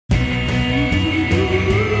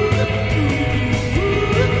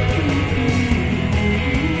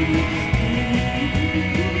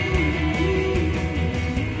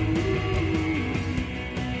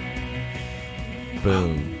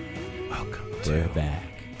We're back.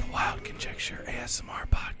 The Wild Conjecture ASMR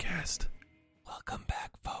podcast. Welcome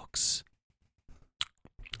back, folks.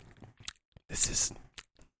 This is...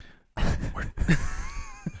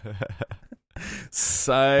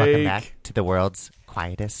 Psych. Welcome back to the world's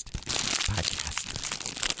quietest podcast.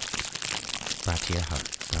 Brought to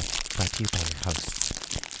you by your hosts.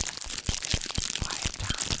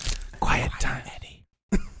 Quiet time. Eddie.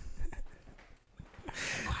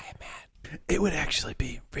 Quiet man. It would actually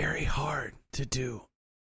be very hard to do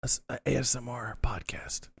a ASMR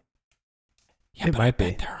podcast. Yeah, It but might I be.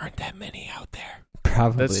 bet there aren't that many out there.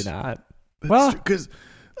 Probably That's- not. Well, because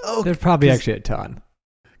there's probably actually a ton.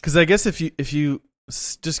 Because I guess if you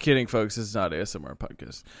just kidding, folks, it's not ASMR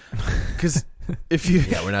podcast. Because if you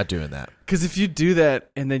Yeah, we're not doing that. Because if you do that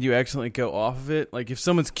and then you accidentally go off of it, like if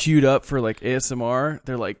someone's queued up for like ASMR,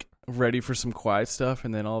 they're like ready for some quiet stuff,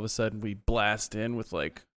 and then all of a sudden we blast in with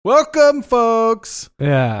like, "Welcome, folks."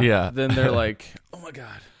 Yeah. Yeah. Then they're like, "Oh my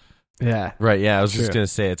god." Yeah. Right, yeah, I was just True. going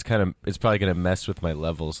to say it's probably going to mess with my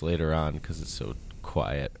levels later on because it's so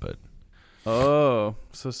quiet, but Oh,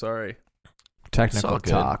 so sorry. Technical all good.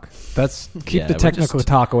 talk. That's keep Yeah, the we're technical just-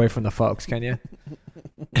 talk away from the folks, can you?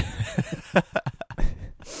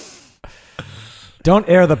 Don't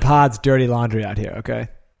air the pod's dirty laundry out here, okay?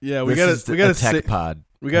 Yeah, we this gotta is a tech pod.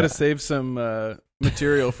 we gotta Yeah. save some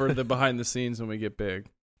material for the behind the scenes when we get big.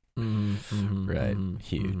 Right,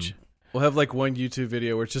 huge. We'll have like one YouTube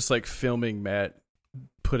video where it's just like filming Matt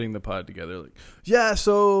putting the pod together. Like, yeah,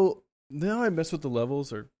 so now I mess with the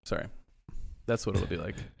levels, or sorry, that's what it'll be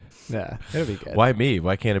like. Yeah, it'll be good. Why me?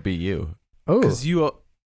 Why can't it be you? Oh, Because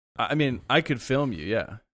I mean, I could film you,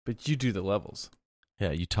 yeah, but you do the levels.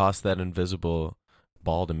 Yeah, you tossed that invisible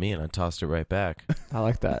ball to me and I tossed it right back. I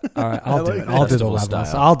like that. All right, I I'll do like it. that. I'll do the Festival levels.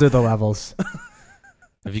 style. I'll do the levels.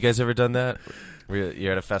 Have you guys ever done that? Where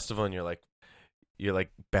you're at a festival and you're like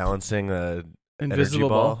balancing a Invisible energy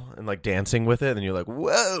ball and like dancing with it, and you're like,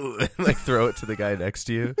 whoa, and like throw it to the guy next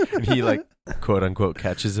to you, and he like quote unquote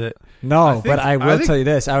catches it. No, but I will think- tell you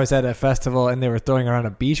this. I was at a festival and they were throwing around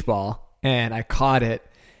a beach ball and I caught it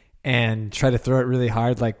and tried to throw it really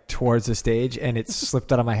hard like towards the stage and it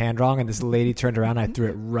slipped out of my hand wrong and this lady turned around and I threw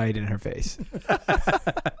it right in her face.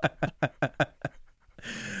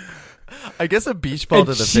 I guess a beach ball And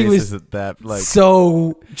to the she face was isn't that like.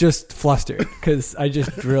 So just flustered because I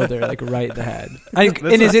just drilled her like right in the head.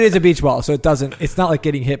 It is a beach ball, so it's not like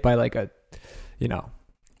getting hit by like a, Well,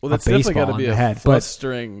 a that's definitely got baseball to be on a the head, but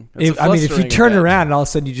flustering. if you turn around and all of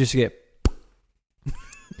a sudden you just get,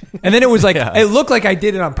 and then it was like Yeah. it looked like I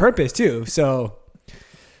did it on purpose too. So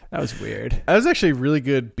that was weird. That was actually really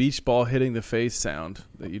good beach ball hitting the face sound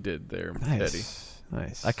that you did there, Eddie.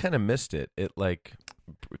 Nice. I kind of missed it. It like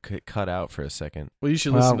cut out for a second. Well, you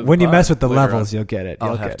should Well, listen to the when you pod mess with the later levels, on. you'll get it. I'll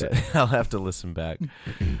You'll have get to. it. I'll have to listen back.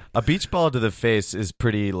 A beach ball to the face is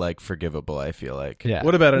pretty like forgivable. I feel like. Yeah.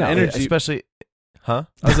 What about an No, energy? Especially, huh?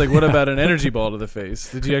 I was like, what about an energy ball to the face?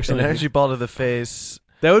 Did you An actually? energy ball to the face.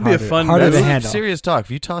 That would be a Harder- fun. harder to move. handle. Serious talk.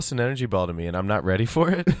 If you toss an energy ball to me and I'm not ready for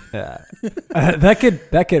it, Yeah. That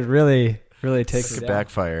could really take it me could down.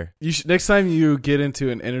 backfire. You should, next time you get into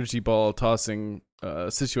an energy ball tossing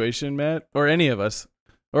situation, Matt, or any of us,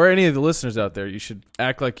 or any of the listeners out there, you should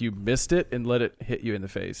act like you missed it and let it hit you in the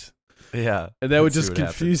face, Yeah, and that would Let's just see what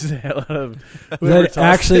confuse the hell out of whoever Let tossed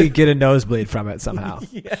actually it. get a nosebleed from it somehow.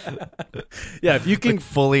 Yeah, if you can. Like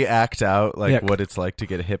fully act out like Yeah. what it's like to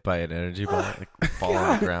get hit by an energy ball, like fall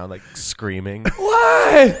on the ground, like screaming.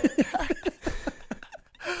 What?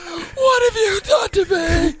 What have you done to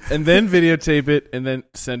me? And then videotape it and then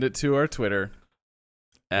send it to our Twitter.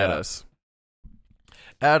 At Yeah. us.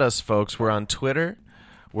 At us, folks. We're on Twitter.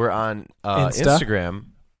 We're on Insta. Instagram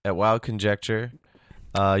at Wild Conjecture.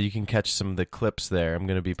 You can catch some of the clips there. I'm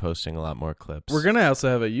going to be posting a lot more clips. We're gonna also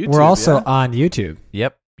have a YouTube. We're also yeah? on YouTube.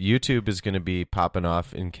 Yep. YouTube is going to be popping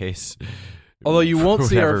off in case. Although you won't for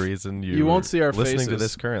see whatever our- reason you won't see our listening to faces.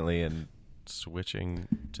 this currently and switching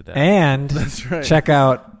to that. And That's right. check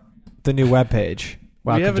out the new webpage,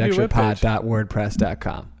 We have a new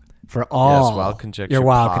wildconjecturepod.wordpress.com for all Wild Conjecture your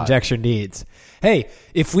wild Pod. conjecture needs. Hey,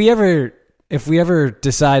 if we ever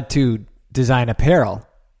decide to design apparel,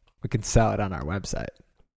 we can sell it on our website.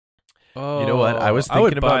 Oh, You know what? I was would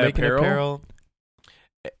thinking about buy making apparel.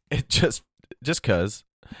 It just cause.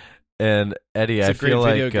 And Eddie, It's a I great feel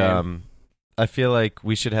video like game. I feel like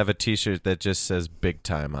we should have a T-shirt that just says "Big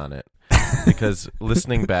Time" on it. Because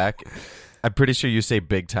listening back, I'm pretty sure you say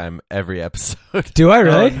 "Big Time" every episode. Do I Oh,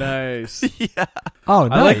 really? nice. Yeah, Oh,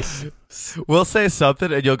 I like- nice. we'll say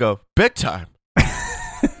something and you'll go "Big Time."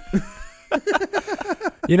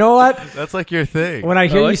 You know what? That's like your thing. When I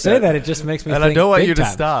hear like you say that. that, it just makes me and think I don't want big you to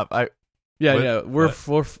time. stop. Yeah,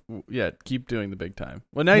 What? yeah. Keep doing the big time.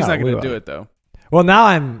 Well, now he's No, not going we to do will. it though. Well, now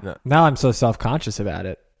I'm No. so self-conscious about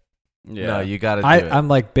it. Yeah, No, you got to do it. I'm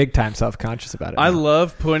like big time self-conscious about it. I now.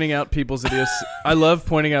 love pointing out people's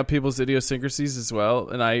people's idiosyncrasies as well,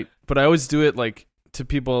 but I always do it like to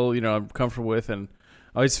people I'm comfortable with, and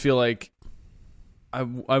I always feel like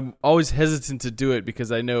I'm always hesitant to do it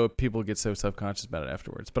because I know people get so self-conscious about it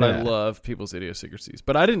afterwards. But I Yeah. love people's idiosyncrasies.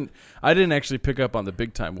 But I didn't actually pick up on the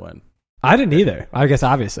big time one. I didn't either. I guess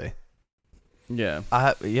obviously. Yeah.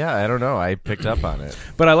 I don't know. I picked up on it.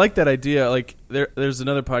 But I like that idea. Like there's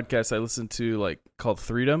another podcast I listen to like called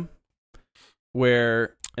Freedom,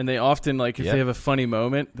 and they often like if Yep. they have a funny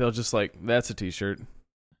moment, they'll just like that's a t-shirt.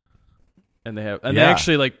 And they Yeah.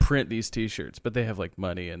 actually like print these t-shirts, but they have like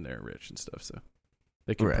money and they're rich and stuff, so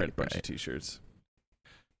they can Right, print a bunch of right. t-shirts.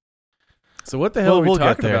 So what the hell are we we'll get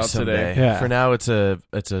talking there about someday. today? Yeah. For now,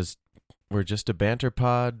 we're just a banter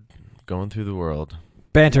pod going through the world.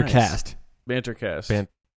 Banter Nice. cast. Bantercast.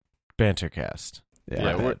 Bantercast. Yeah. Yeah,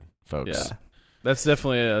 My we're- bad, folks. Yeah. That's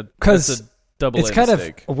definitely Because that's a double it's kind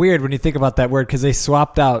mistake. of weird when you think about that word because they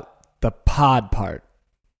swapped out the pod part.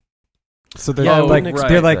 So they're Yeah, I like wouldn't they're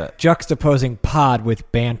expect like that. juxtaposing pod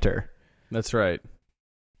with banter That's right.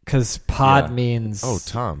 because pod Yeah. means Oh,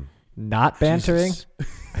 Tom. not bantering. Jesus.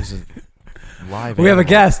 There's a live We have a animal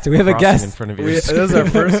guest. We have a crossing guest. in front of your That was our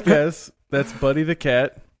first guess. That's Buddy the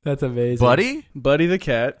cat. That's amazing, Buddy? Buddy the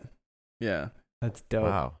cat. Yeah. That's dope.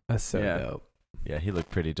 Wow. That's so Yeah. dope. Yeah, he looked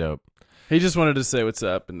pretty dope. He just wanted to say what's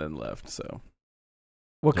up and then left. So,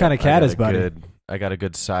 What kind of I cat got is a Buddy? I got a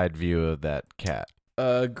good side view of that cat.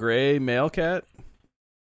 gray male cat.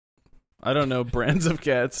 I don't know brands of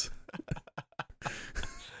cats.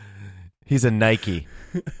 He's a Nike.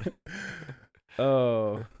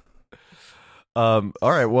 Oh, All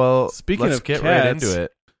right, well, Speaking let's of get right cats, into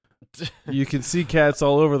it. you can see cats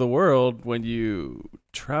all over the world when you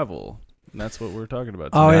travel. And that's what we're talking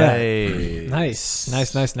about. Oh, today. yeah. Nice. You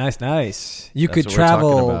That's could what we're talking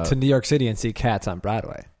travel about. to New York City and see cats on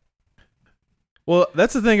Broadway. Well,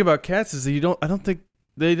 that's the thing about cats is that I don't think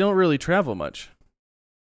they don't really travel much,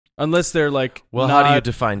 unless they're like. Well, not, how do you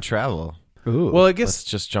define travel? Ooh. Well, I guess Let's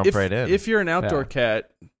just jump if, right in. If you're an outdoor Yeah.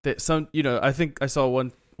 cat, that I think I saw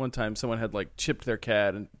one time someone had like chipped their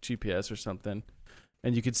cat in GPS or something,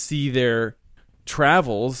 and you could see their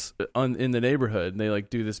travels in the neighborhood, and they like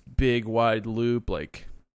do this big wide loop, like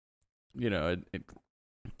it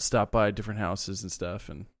stop by different houses and stuff,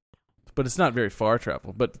 but it's not very far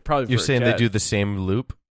travel. But probably You're for a saying they cat. do the same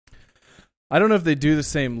loop? I don't know if they do the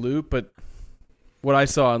same loop, but what I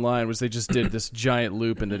saw online was they just did this giant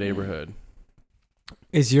loop in the neighborhood.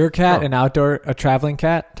 Is your cat Oh. a traveling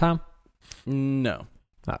cat, Tom? No.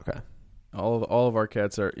 Oh, okay. All of our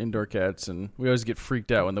cats are indoor cats, and we always get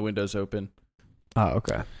freaked out when the windows open. Oh,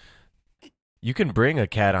 okay. You can bring a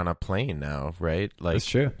cat on a plane now, right? Like That's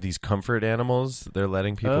true. these comfort animals they're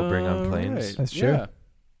letting people bring on planes. Right. That's true. Yeah.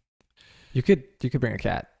 You could bring a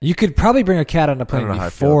cat. You could probably bring a cat on a plane know how I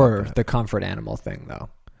feel before about that. the comfort animal thing, though,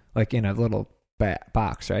 like in a little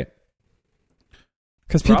box, right?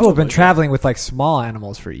 Because people have been Probably, yeah. traveling with like small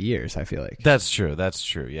animals for years. I feel like. That's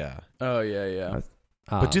true. Yeah. Oh yeah.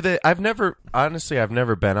 But do they? I've never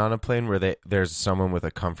been on a plane where there's someone with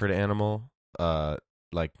a comfort animal,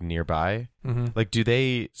 like nearby. Mm-hmm. Like, do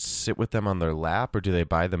they sit with them on their lap, or do they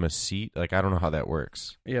buy them a seat? Like, I don't know how that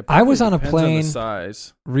works. Yeah. I was probably on a depends plane- the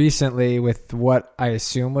size. recently with what I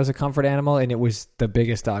assume was a comfort animal, and it was the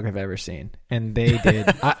biggest dog I've ever seen. And they did.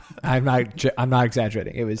 I'm not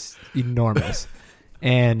exaggerating. It was enormous,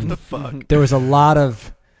 and fuck? there was a lot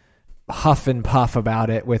of huff and puff about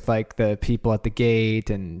it with like the people at the gate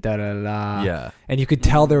and da da da. Yeah. And you could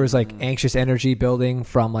tell there was like anxious energy building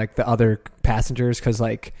from like the other passengers because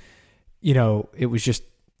like it was just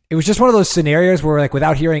one of those scenarios where like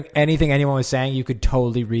without hearing anything anyone was saying you could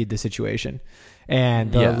totally read the situation.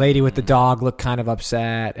 And the Yeah. lady with the dog looked kind of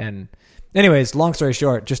upset. And anyways, long story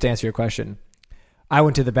short, just to answer your question, I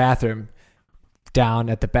went to the bathroom down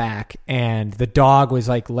at the back and the dog was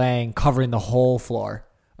like covering the whole floor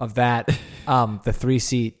of that the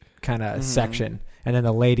 3-seat kind of section, and then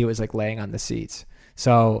the lady was like laying on the seats.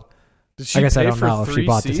 So Did she I guess I pay don't for know if she 3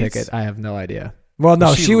 bought seats? the ticket. I have no idea. Well, no,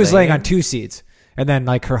 Was she she was laying laying? on 2 seats, and then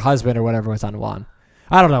like her husband or whatever was on one.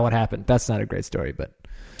 I don't know what happened. That's not a great story, but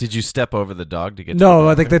Did you step over the dog to get? no, to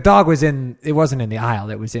I think the dog was in. It wasn't in the aisle.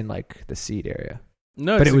 It was in like the seat area.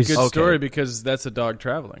 No, But it's it was- a good Okay. story because that's a dog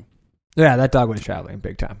traveling. Yeah, that dog was traveling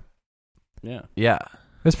big time. Yeah. Yeah.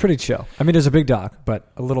 It was pretty chill. I mean, it was a big dog,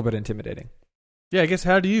 but a little bit intimidating. Yeah, I guess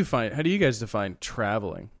how do you guys define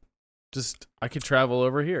traveling? Just I could travel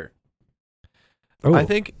over here. Ooh, I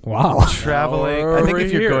think wow. traveling. Now I think we're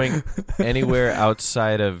if you're here. going anywhere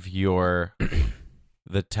outside of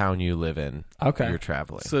the town you live in, Okay. you're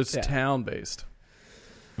traveling. So it's Yeah. town based.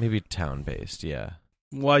 Maybe town based. Yeah.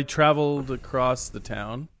 Well, I traveled across the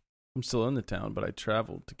town. I'm still in the town, but I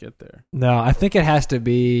traveled to get there. No, I think it has to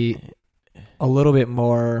be a little bit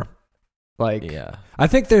more like. Yeah. I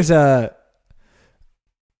think there's a.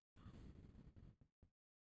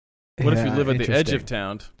 What if you live at the edge of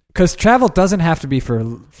town? Because travel doesn't have to be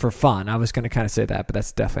for fun. I was going to kind of say that, but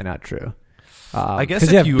that's definitely not true. I guess 'cause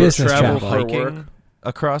if have you business travel for hiking work.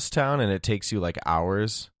 across town and it takes you like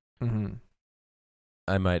hours, Mhm.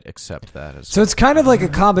 I might accept that as So it's kind of like a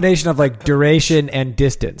combination of like duration and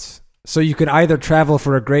distance. So you can either travel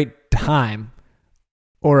for a great time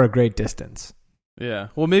or a great distance. Yeah.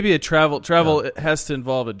 Well, maybe a travel it has to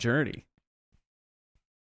involve a journey.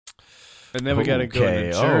 And then we got to go on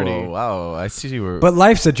a journey Oh, wow. I see you were. But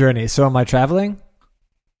life's a journey. So am I traveling?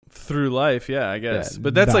 through life. Yeah, I guess. Yeah,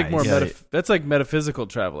 But that's like more nice. that's like metaphysical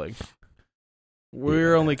traveling.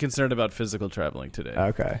 We're only concerned about physical traveling today.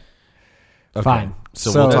 Okay. Okay. Fine.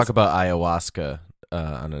 So, So- we'll talk about ayahuasca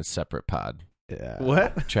on a separate pod. Yeah.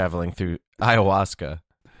 What? Traveling through ayahuasca.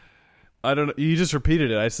 I don't know. You just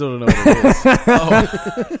repeated it. I still don't know what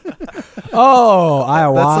it is. Oh,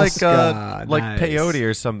 ayahuasca. That's like Nice. peyote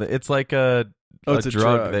or something. It's like a It's a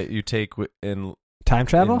drug that you take in Time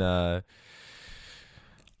travel?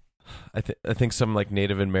 I think some like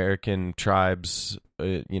Native American tribes,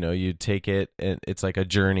 you take it and it's like a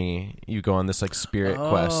journey. You go on this like spirit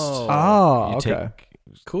quest. Oh, You okay. take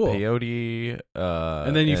Cool. peyote,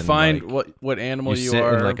 And then you find like, what animal you sit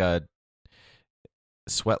are. in like a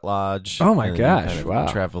sweat lodge. Oh my and you gosh, kind of wow.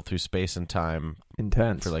 Travel through space and time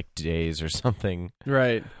Intense. for like days or something,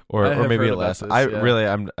 right. or I have maybe heard it about lasts. this, I yeah. really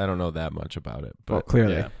I don't know that much about it, well, but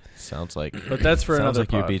clearly. Yeah. sounds like But that's for sounds another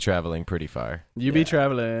like you'd pod. be traveling pretty far. You be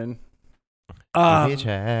traveling. You'd be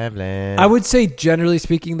traveling. I would say, generally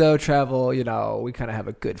speaking, though, travel, we kind of have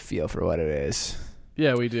a good feel for what it is.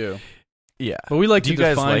 Yeah, we do. Yeah. But we like Do to you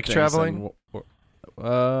guys define like things traveling?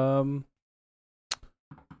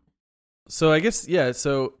 So I guess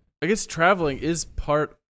traveling is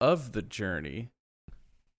part of the journey.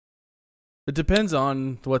 It depends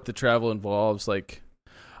on what the travel involves. Like,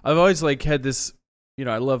 I've always had this.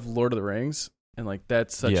 I love Lord of the Rings, and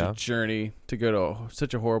that's such Yeah. a journey to go to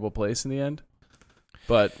such a horrible place in the end.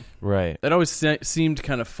 But Right. that always seemed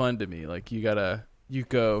kind of fun to me. Like you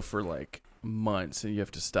go for months, and you have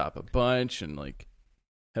to stop a bunch and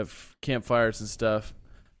have campfires and stuff.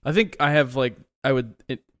 I think I have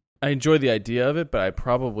I enjoy the idea of it, but I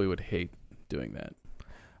probably would hate doing that.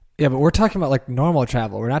 Yeah, but we're talking about normal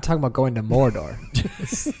travel. We're not talking about going to Mordor.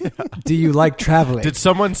 Do you like traveling? Did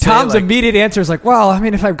someone say Tom's immediate answer is well, I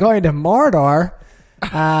mean, if I'm going to Mordor,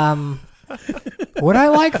 would I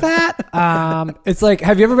like that? It's like,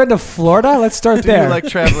 have you ever been to Florida? Let's start do there. you like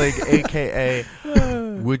traveling, aka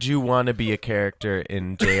would you want to be a character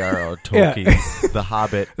in J.R.R. Tolkien's The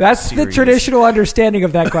Hobbit? That's the series? traditional understanding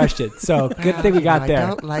of that question. So good thing we got there. I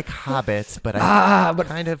don't like hobbits, but I But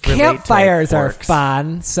kind of relate to campfires are orcs.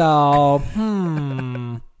 fun. So,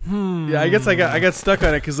 Yeah, I guess I got stuck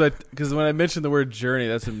on it because when I mentioned the word journey,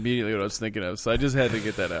 that's immediately what I was thinking of. So I just had to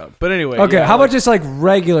get that out. But anyway, Okay, yeah, how about just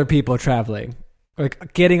regular people traveling?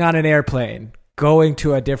 Like getting on an airplane, going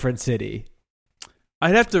to a different city.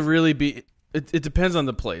 I'd have to really be. It depends on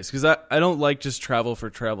the place because I don't like just travel for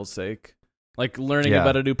travel's sake. Like learning Yeah.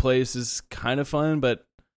 about a new place is kind of fun, but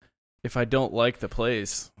if I don't like the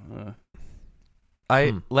place,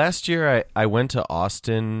 Last year I went to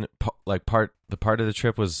Austin. The part of the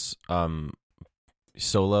trip was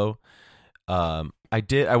solo. I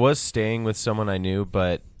was staying with someone I knew,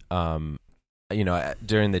 but during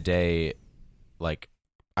the day,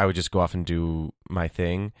 I would just go off and do my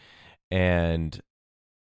thing, and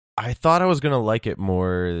I thought I was gonna like it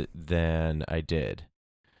more than I did.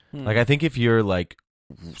 I think if you're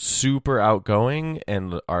super outgoing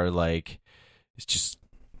and are it's just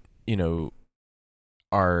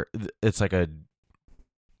it's like a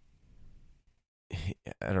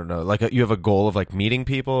I don't know, you have a goal of meeting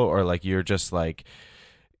people, or you're just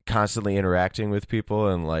constantly interacting with people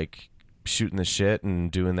and shooting the shit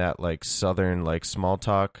and doing that southern small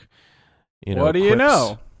talk. what do you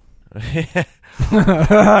know?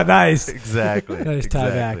 Nice. Exactly. Nice tie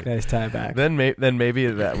back. exactly. Nice tie back. Then maybe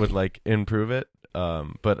that would improve it.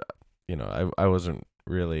 But I wasn't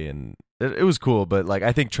really in. It was cool, but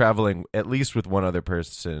I think traveling at least with one other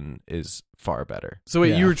person is far better. So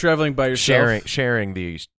wait, Yeah. you were traveling by yourself? Sharing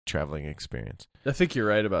the traveling experience. I think you're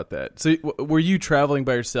right about that. So were you traveling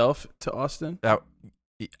by yourself to Austin?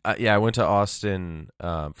 Yeah, I went to Austin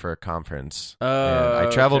for a conference. Oh, and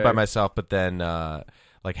I traveled by okay. myself, but then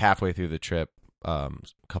like halfway through the trip, a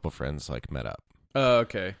couple friends like met up. Oh,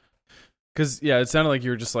 okay. Because yeah, it sounded like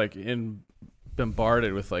you were just like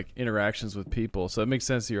bombarded with like interactions with people, so it makes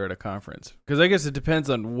sense you're at a conference. Because I guess it depends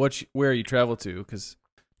on where you travel to. Because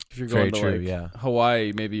if you're Very going to true, like yeah.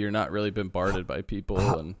 Hawaii, maybe you're not really bombarded by people.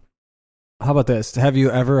 And How about this? Have you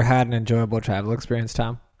ever had an enjoyable travel experience,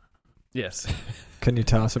 Tom? yes, Can you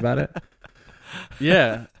tell us about it?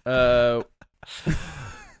 yeah. So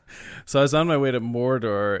I was on my way to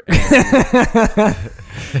Mordor.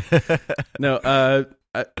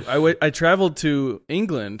 I traveled to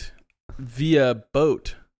England via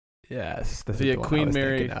boat. Yes, this Via is the one Queen I was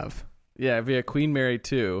Mary. thinking of. Yeah, via Queen Mary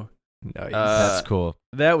 2. Nice. That's cool.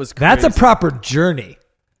 That was crazy. That's a proper journey.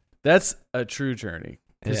 That's a true journey.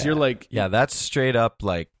 Because Yeah. you're like, Yeah, that's straight up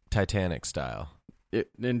like Titanic style.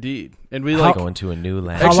 Indeed. And we How- like Going to a new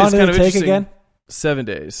land. How Actually, long it's did kind it of take interesting. again? 7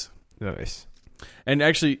 days. Nice. And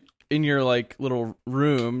actually, in your like little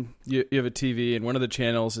room, you have a TV, and one of the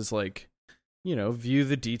channels is like, view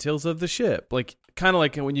the details of the ship. Like kind of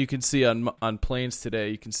like when you can see on planes today,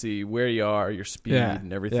 you can see where you are, your speed,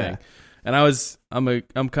 and everything. Yeah. And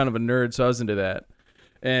I'm kind of a nerd, so I was into that.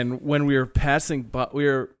 And when we were passing, we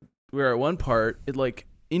were at one part, it like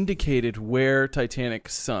indicated where Titanic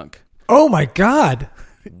sunk. Oh my God.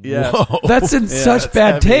 Yeah. Whoa. That's in such that's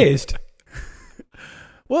bad heavy. taste.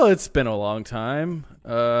 Well, it's been a long time.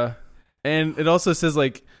 And it also says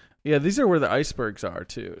like, yeah, these are where the icebergs are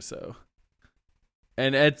too. So,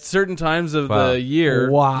 and at certain times of Wow. the year,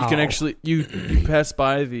 Wow. you can actually you pass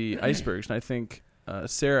by the icebergs, and I think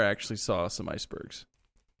Sarah actually saw some icebergs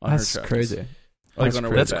on That's her travels. crazy. Like on her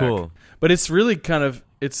way That's back. cool. But it's really kind of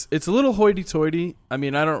it's a little hoity-toity. I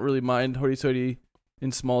mean, I don't really mind hoity-toity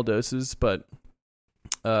in small doses, but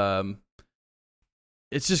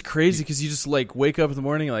it's just crazy because you just like wake up in the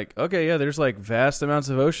morning like, okay, yeah, there's like vast amounts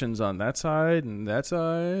of oceans on that side and that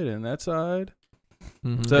side and that side.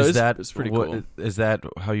 Mhm. So Is it's pretty cool. Is that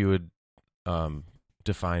how you would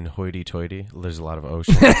define hoity-toity? There's a lot of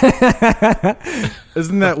ocean.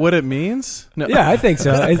 Isn't that what it means? No. Yeah, I think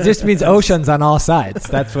so. It just means oceans on all sides.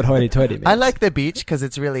 That's what hoity-toity means. I like the beach because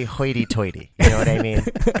it's really hoity-toity. You know what I mean?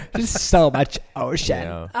 Just so much ocean. You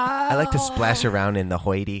know? I like to splash around in the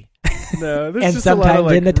hoity. No, there's And just a lot of sometimes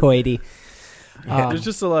like, in the toity. there's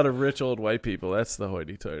just a lot of rich old white people. That's the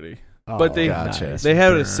hoity-toity. But they- Gotcha. They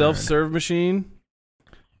have a Burn. self-serve machine,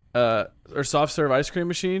 or soft-serve ice cream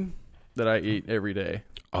machine that I eat every day.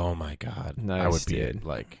 Oh my God. I Nice, would be dude.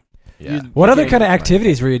 like, yeah. What other Okay. kind of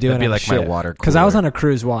activities were you doing? That'd be on like the my ship? water Because I was cooler. on a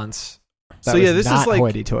cruise once. That So yeah, was this not is like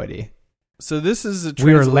hoity-toity. so. This is a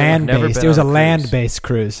We were transatlantic- never land-based. been It was a on a cruise. land-based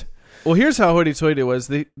cruise. Well, here's how hoity-toity was.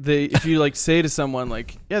 They if you like say to someone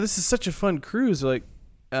like, "Yeah, this is such a fun cruise," they're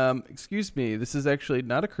like, "Excuse me, this is actually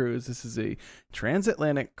not a cruise. This is a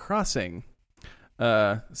transatlantic crossing."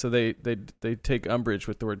 So they take umbrage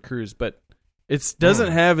with the word cruise, but it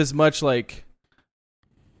doesn't have as much like.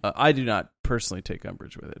 I do not personally take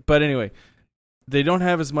umbrage with it, but anyway, they don't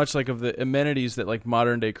have as much like of the amenities that like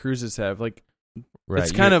modern day cruises have. Like, Right.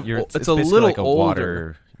 it's kind of- it's a basically little like a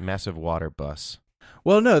older. massive water bus.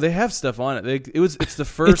 well, no, they have stuff on it. It's the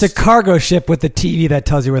first. It's a cargo ship with the TV that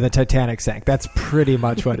tells you where the Titanic sank. That's pretty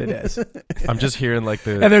much what it is. I'm just hearing like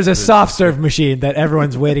the. And there's a the- soft serve machine that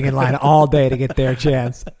everyone's waiting in line all day to get their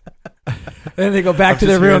chance. And then they go back I'm to just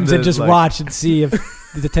their hearing rooms and the, just like- watch and see if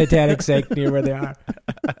the Titanic sank near where they are.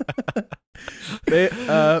 They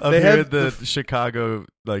I'm they hearing have the Chicago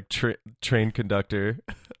like train conductor.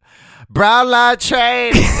 Brown line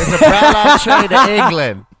train. There's a brown line train to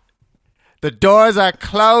England. The doors are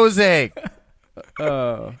closing.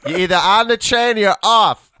 Oh. You're either on the train or you're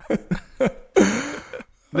off.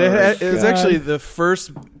 It was God. actually the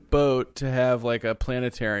first boat to have like a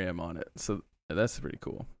planetarium on it, so that's pretty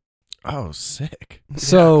cool. Oh, sick.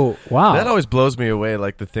 So, wow. That always blows me away,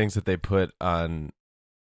 like the things that they put on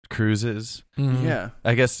cruises. Mhm. Yeah,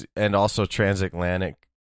 I guess, and also transatlantic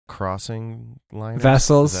crossing liners.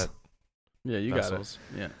 Vessels. Is that yeah, you vessels?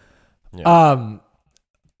 got it. Yeah, Yeah.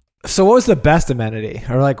 So what was the best amenity?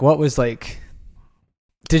 Or like what was like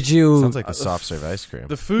did you Sounds like the soft serve ice cream.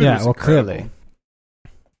 the food. Yeah, was well, incredible. clearly.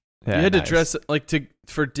 You had to dress like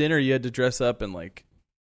for dinner. You had to dress up in like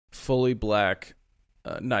fully black,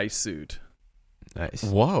 nice suit. Nice.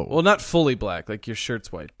 Whoa. Well, not fully black, like your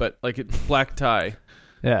shirt's white, but like it's black tie.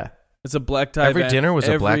 Yeah. It's a black tie. Every event. dinner was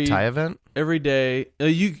a black tie event? Every day,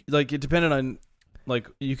 you like it depended on like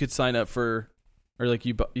you could sign up for, or like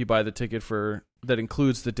you buy the ticket for that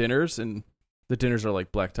includes the dinners, and the dinners are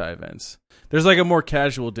like black tie events. There's like a more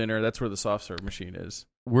casual dinner. That's where the soft serve machine is.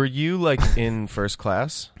 were you like in first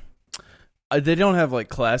class? They don't have like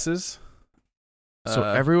classes. So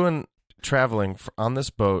everyone traveling on this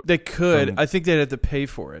boat, They could. from- I think they'd have to pay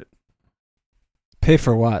for it. Pay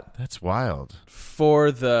for what? that's wild.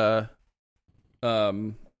 For the,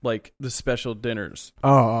 like the special dinners.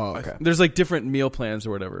 Oh, okay. There's like different meal plans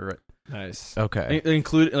or whatever, right? Nice. Okay. They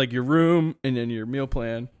include like your room and then your meal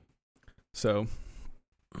plan. So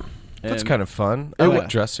That's kind of fun. It I wa- like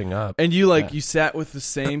dressing up. and you like Yeah. you sat with the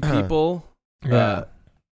same people Yeah.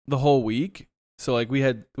 the whole week. So like we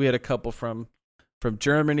had a couple from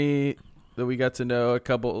Germany that we got to know, a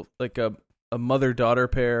couple like a mother-daughter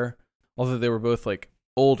pair, although they were both like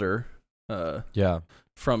older, Yeah.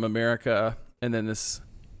 from America, and then this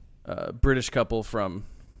British couple from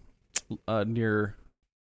near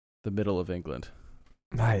the middle of England.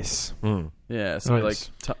 Nice. Mm. Yeah, so we like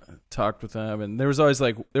Nice. talked with them, and there was always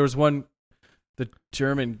like one. The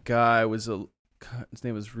German guy was his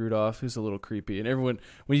name was Rudolph. He was a little creepy, and everyone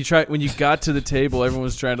when you got to the table, everyone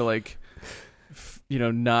was trying to like,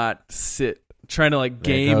 not sit, trying to like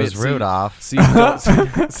There game goes it. Rudolph. So you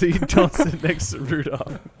don't, so you don't sit next to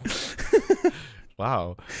Rudolph.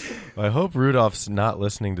 Wow. Well, I hope Rudolph's not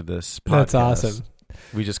listening to this podcast. That's awesome.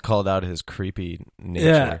 We just called out his creepy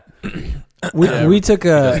nature. We took He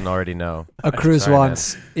a doesn't already know. cruise Sorry, man.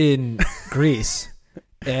 once in Greece,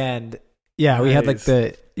 and we had like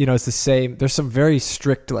Nice. it's the same. There's some very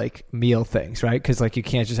strict like meal things, right? Because like you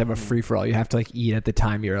can't just have a free for all. You have to like eat at the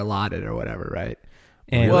time you're allotted or whatever, right?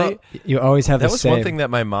 And Really? you always have That the was same. one thing that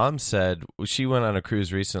my mom said. She went on a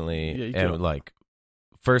cruise recently Yeah, you and could- like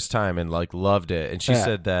first time and like loved it. And she Yeah.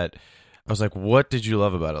 said that I was like, "What did you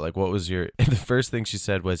love about it? Like, what was your?" And the first thing she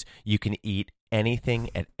said was, "You can eat anything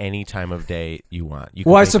at any time of day you want. You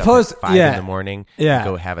can Well, I wake up at suppose- 5 yeah. in the morning, Yeah. and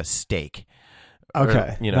go have a steak." Or,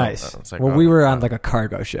 Okay, you know, nice. it's like, Well, oh, we were on wow. like a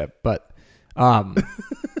cargo ship, but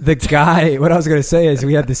the guy. What I was going to say is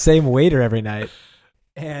we had the same waiter every night,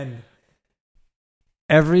 and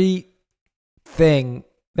every thing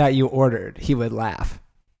that you ordered, he would laugh.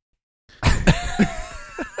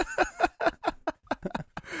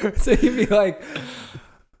 So he'd be like,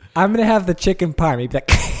 "I'm gonna have the chicken parm." He'd be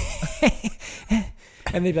like,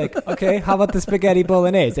 and they'd be like, "Okay, how about the spaghetti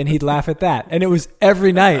bolognese?" And he'd laugh at that, and it was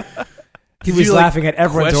every night. He Did was you, like, laughing at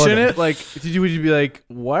everyone's Question order. it? Like, would you be like,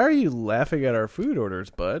 why are you laughing at our food orders,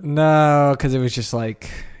 bud? No, because it was just like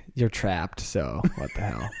you're trapped. So what the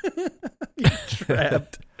hell?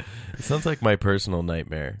 Trapped. It sounds like my personal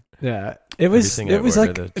nightmare. Yeah, it was. Everything It I was like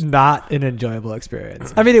ordered, not an enjoyable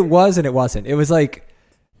experience. I mean, it was and it wasn't. It was like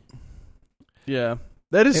Yeah.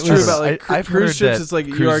 That is It true was- about like I've cruise heard ships. that It's like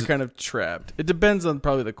you are cruise- kind of trapped. It depends on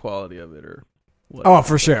probably the quality of it or what. oh,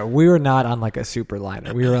 for sure. We were not on like a super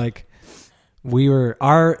liner. We were like,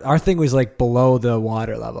 our thing was like below the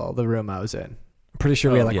water level. The room I was in. I'm pretty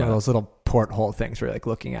sure we had Oh, like one yeah. of those little porthole things where you're like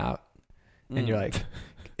looking out, and you're like,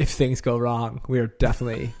 if things go wrong, we are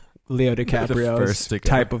definitely Leo first DiCaprio's to go.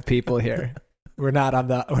 type of people here. We're not on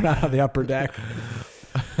the upper deck.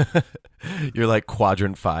 You're like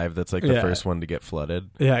quadrant 5. That's like the Yeah. first one to get flooded.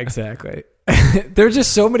 Yeah, exactly. There are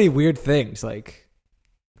just so many weird things, like,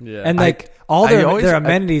 Yeah. and like all I their always- their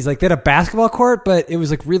amenities. Like they had a basketball court, but it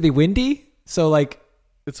was like really windy, so like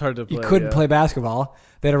it's hard to play. you couldn't yeah. play basketball.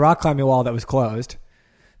 They had a rock climbing wall that was closed.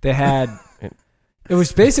 They had it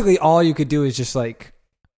was basically all you could do is just like,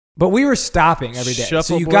 but we were stopping every day, so you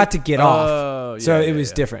Shuffleboard? got to get off. Oh, So yeah, it yeah, was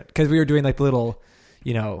yeah. different because we were doing like the little,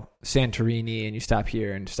 Santorini, and you stop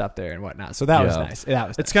here and stop there and whatnot. So that was Yeah. nice. That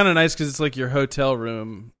was It's kind of nice because it's like your hotel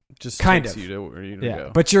room just Kind takes of. you to where you need yeah, to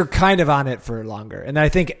go. but you're kind of on it for longer. And I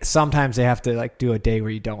think sometimes they have to like do a day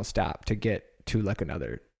where you don't stop to get to like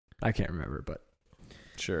another. I can't remember, but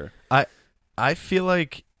Sure. I feel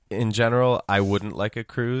like in general I wouldn't like a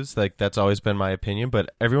cruise. Like that's always been my opinion, but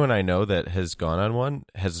everyone I know that has gone on one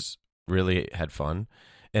has really had fun.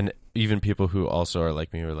 And even people who also are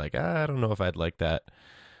like me were like, I don't know if I'd like that.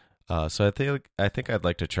 So I think I'd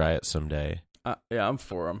like to try it someday. Yeah, I'm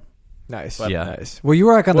for them. nice. Yeah. Nice. Well, you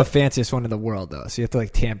were like on What- the fanciest one in the world though, so you have to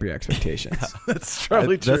like tamper your expectations. That's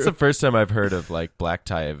probably true. That's the first time I've heard of like black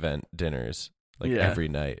tie event dinners like Yeah. every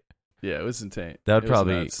night. Yeah, it was insane. That would It was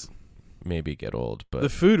probably nuts. maybe get old, but The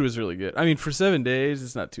food was really good. I mean, for 7 days,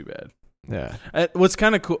 it's not too bad. yeah. What's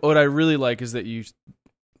kind of cool, what I really like is that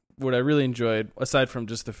what I really enjoyed, aside from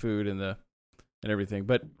just the food and everything,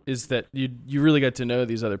 but is that you really got to know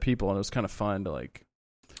these other people, and it was kind of fun to like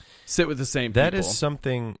sit with the same people. that is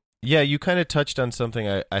something. Yeah, you kind of touched on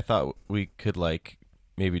something I thought we could like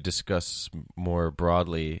maybe discuss more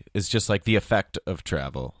broadly is just like the effect of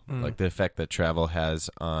travel, Mm. like the effect that travel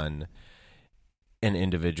has on an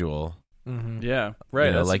individual. Mm-hmm. Yeah, right.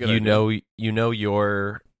 You know, that's a like good you idea. know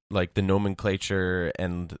your like the nomenclature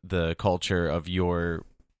and the culture of your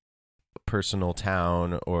personal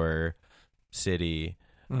town or city,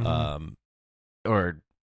 Mm-hmm. or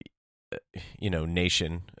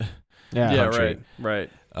nation, Yeah. Yeah, country. right.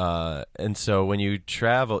 And so when you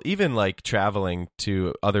travel, even like traveling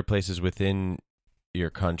to other places within your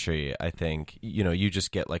country, I think you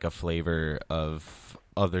just get like a flavor of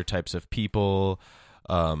other types of people,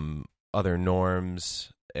 other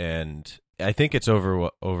norms, and I think it's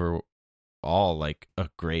overall like a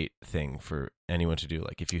great thing for anyone to do.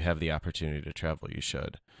 Like if you have the opportunity to travel, you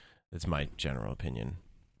should. It's my general opinion.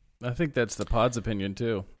 I think that's the pod's opinion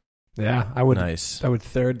too. Yeah, I would. Nice. I would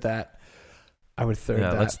third that. I would third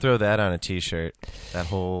Yeah, that. let's throw that on a t-shirt. That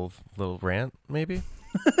whole little rant, maybe.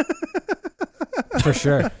 For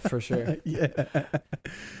sure. For sure.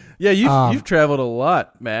 Yeah, you've traveled a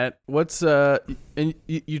lot, Matt. What's and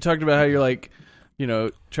you talked about how you're like,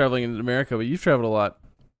 traveling in America, but you've traveled a lot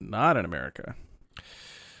not in America.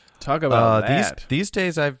 Talk about that. These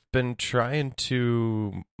days I've been trying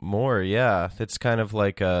to more. Yeah, it's kind of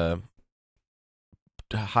like a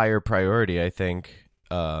higher priority, I think.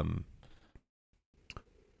 And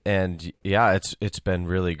yeah, it's been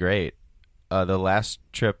really great. The last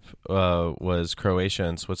trip was Croatia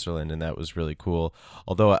and Switzerland, and that was really cool.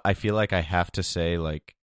 Although I feel like I have to say,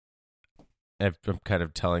 like, I'm kind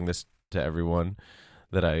of telling this to everyone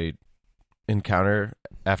that I encounter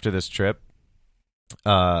after this trip.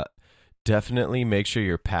 Definitely make sure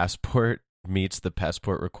your passport meets the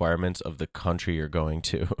passport requirements of the country you're going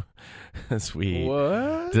to. As we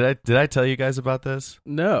What? did I tell you guys about this?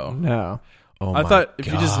 No. No. Oh, I my thought if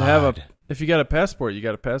you just have God. if you got a passport, you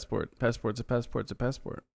got a passport. Passport's a passport's a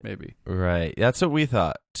passport, maybe. Right. That's what we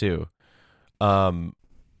thought too. When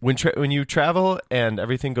you travel and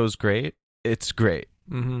everything goes great, it's great.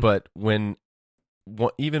 Mm-hmm. But when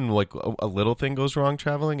even like a little thing goes wrong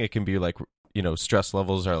traveling, it can be like stress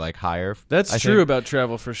levels are like higher. That's I true think. about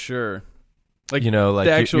travel for sure. Like Like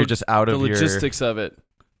the actual you're just out the of your logistics of it.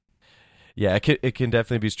 Yeah, it can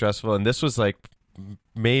definitely be stressful, and this was like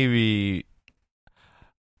maybe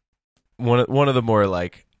one of the more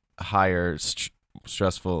like higher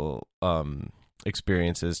stressful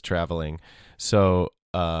experiences traveling. So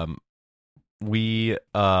we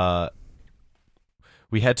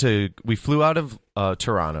flew out of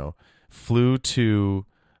Toronto, flew to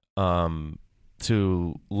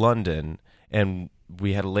London, and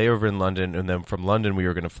we had a layover in London, and then from London we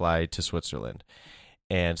were going to fly to Switzerland.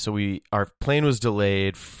 And so our plane was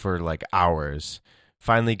delayed for like hours.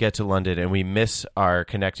 Finally get to London, and we miss our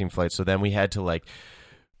connecting flight. So then we had to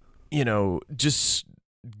just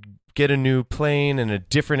get a new plane in a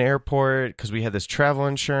different airport because we had this travel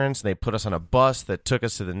insurance, and they put us on a bus that took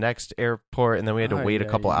us to the next airport, and then we had to wait a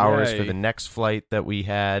couple hours for the next flight that we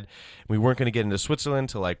had. We weren't going to get into Switzerland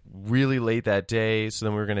till like really late that day, so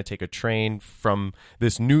then we were going to take a train from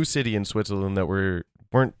this new city in Switzerland that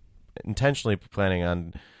weren't intentionally planning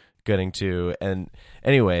on getting to. And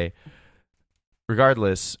anyway,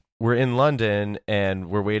 regardless, we're in London and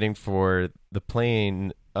we're waiting for the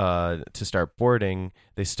plane to start boarding.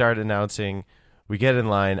 They start announcing. We get in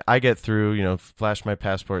line. I get through, flash my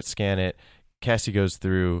passport, scan it. Cassie goes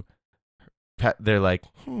through. They're like,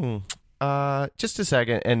 just a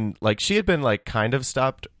second. And like she had been like kind of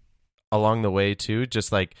stopped along the way too.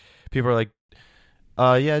 Just like people are like,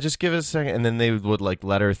 yeah, just give us a second. And then they would like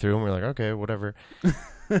let her through, and we're like, okay, whatever.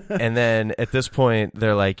 And then at this point,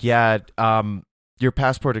 they're like, yeah, your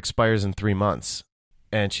passport expires in 3 months.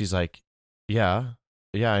 And she's like, yeah,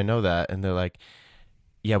 I know that. And they're like,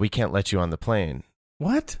 yeah, we can't let you on the plane.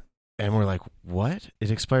 What? And we're like, what? It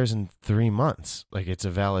expires in 3 months. Like, it's a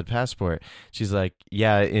valid passport. She's like,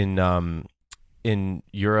 yeah, in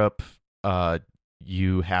Europe,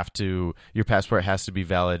 your passport has to be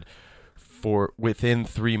valid for within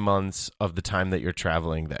 3 months of the time that you're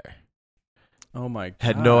traveling there. Oh my God.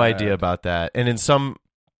 Had no idea about that. And in some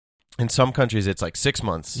countries it's like 6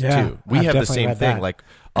 months too. We I've have the definitely same read thing. that. Like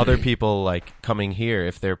other people like coming here,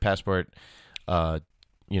 if their passport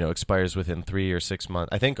expires within 3 or 6 months.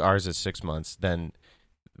 I think ours is 6 months, then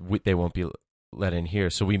they won't be let in here.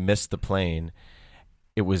 So we missed the plane.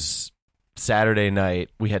 It was Saturday night.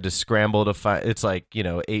 We had to scramble to find, it's like,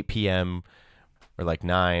 8 p.m. or like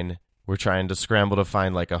 9. We're trying to scramble to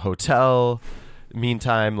find like a hotel.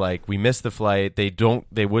 Meantime, like we missed the flight. They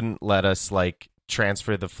wouldn't let us like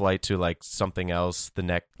transfer the flight to like something else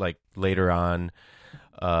later on.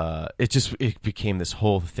 It became this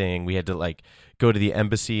whole thing. We had to like go to the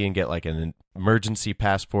embassy and get like an emergency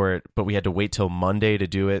passport, but we had to wait till Monday to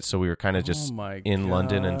do it. So we were kind of just in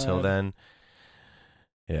London until then.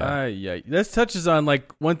 Yeah. This touches on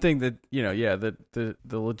like one thing that the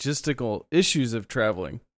logistical issues of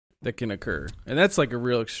traveling that can occur, and that's like a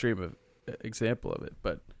real extreme example of it.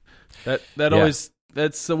 But that always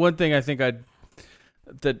that's the one thing I think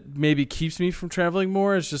that maybe keeps me from traveling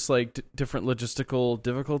more is just like different logistical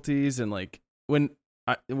difficulties, and like when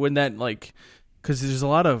that like because there's a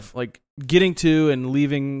lot of like getting to and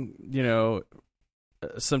leaving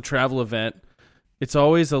some travel event. It's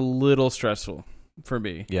always a little stressful for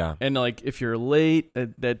me. Yeah. And like if you're late,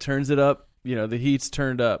 that turns it up. The heat's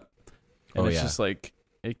turned up, and it's just like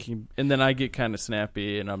it can. And then I get kind of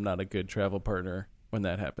snappy, and I'm not a good travel partner when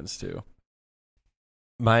that happens too.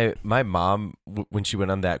 My mom, when she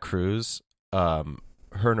went on that cruise, her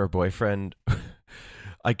and her boyfriend,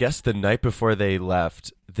 I guess the night before they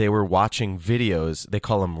left, they were watching videos. They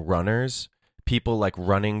call them runners. People like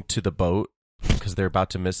running to the boat because they're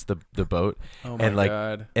about to miss the boat. Oh my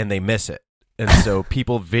God. And they miss it. And so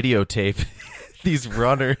people videotape these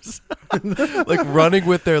runners like running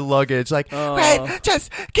with their luggage, like, wait,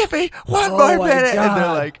 just give me one more minute. God. And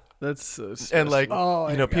they're like, that's so stressful. and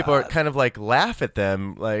like, people are kind of like laugh at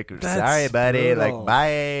them, like, sorry, buddy, brutal. like,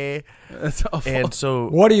 bye. That's awful. And so,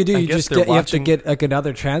 What do? I You guess just they're you have to watching- get like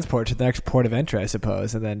another transport to the next port of entry, I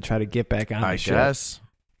suppose, and then try to get back on I the ship. guess.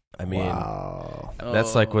 I mean, Wow.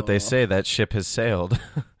 that's like what they say. That ship has sailed.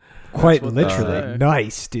 Quite what they literally. say.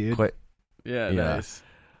 Nice, dude. Quite- Yeah, Yeah.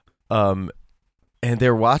 nice. And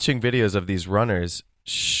they're watching videos of these runners.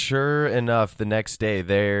 Sure enough, the next day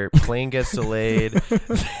their plane gets delayed.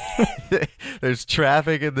 There's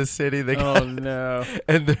traffic in the city. Oh no.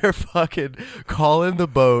 And they're fucking calling the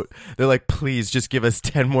boat. They're like, please just give us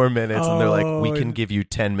 10 more minutes. And they're like, we can give you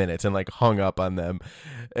 10 minutes, and like hung up on them.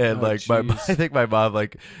 And Oh, like jeez. I think my mom,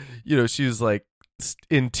 like, she was like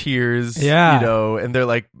in tears, Yeah. and they're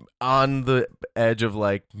like on the edge of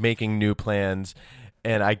like making new plans.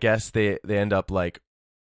 And I guess they end up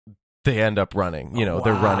running,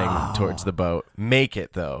 they're running towards the boat. Make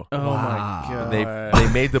it though. Oh Wow. my God.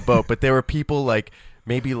 They made the boat, but there were people like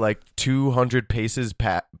maybe like 200 paces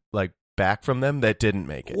back from them that didn't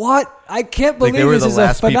make it. What? I can't Like, believe they were this the is a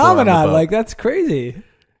last people on the phenomenon. boat. Like, that's crazy.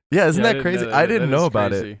 Yeah, isn't Yeah, that crazy? know I didn't That know is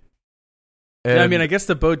about crazy. it. Yeah, I And- mean, I guess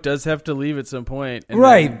the boat does have to leave at some point. And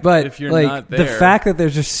Right, then but if you're like not there, the fact that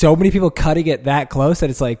there's just so many people cutting it that close that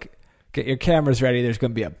it's like, get your cameras ready. There's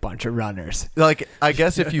going to be a bunch of runners. like, I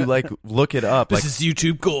guess if you like look it up, this like is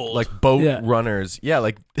YouTube gold. like boat Yeah. runners,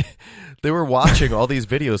 like they were watching all these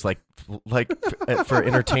videos like for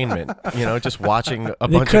entertainment, just watching a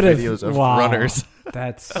They bunch of could've- videos of wow. runners.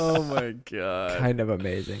 That's oh my God. kind of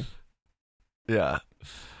amazing. Yeah.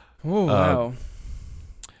 Oh wow.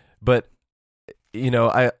 But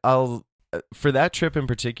I'll for that trip in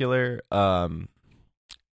particular,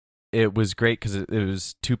 it was great because it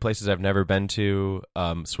was two places I've never been to.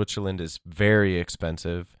 Switzerland is very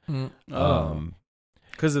expensive.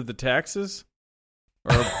 Because of the taxes?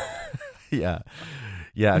 Or Yeah,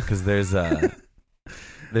 because there's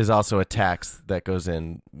also a tax that goes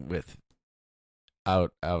in with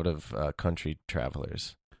out of country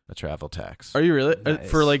travelers, a travel tax. are you really Nice.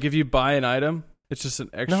 for like if you buy an item, it's just an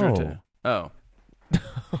extra. No. Oh,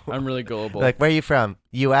 I'm really gullible. Like, where are you from?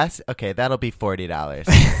 U.S.? Okay, that'll be $40.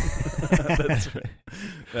 That's right.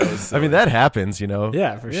 That was I mean, that happens, Yeah,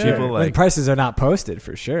 for Yeah. sure. People When like- prices are not posted,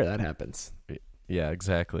 for sure that happens. Yeah,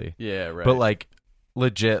 exactly. Yeah, right. But like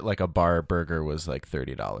legit, like a bar burger was like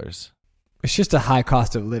 $30. It's just a high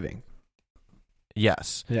cost of living.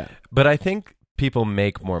 Yes. Yeah. But I think people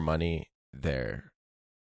make more money there.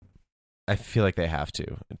 I feel like they have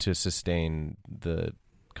to sustain the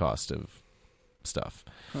cost of stuff.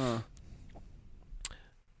 Huh.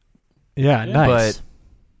 Yeah, Yeah. nice.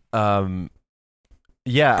 But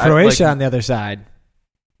yeah, Croatia on the other side.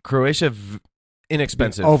 Croatia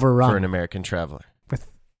inexpensive Overrun. for an American traveler.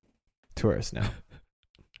 Tourists now.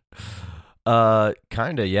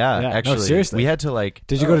 Kinda, yeah. Yeah, no, Actually, seriously. we had to like.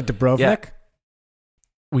 Did you go to Dubrovnik?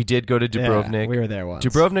 We did go to Dubrovnik. Yeah, we were there once.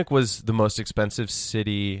 Dubrovnik was the most expensive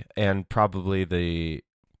city and probably the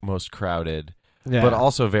most crowded, Yeah. but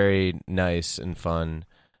also very nice and fun.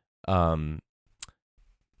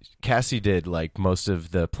 Cassie did like most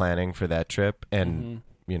of the planning for that trip, and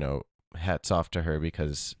Mhm. hats off to her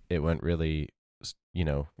because it went really,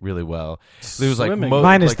 really well. There was like Swimming.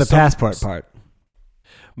 minus like the some- passport part.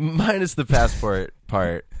 minus the passport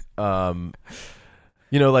part. Like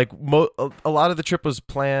a lot of the trip was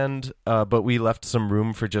planned, but we left some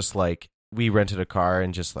room for just like we rented a car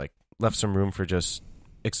and just like left some room for just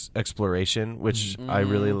exploration, which I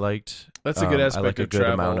really liked. That's a good I aspect like a of good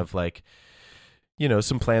travel. amount of like,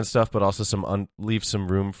 some planned stuff, but also leave some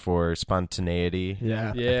room for spontaneity. Yeah.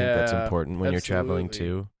 I think that's important when you're traveling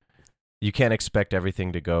absolutely. too. You can't expect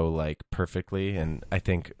everything to go like perfectly, and I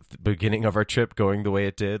think the beginning of our trip going the way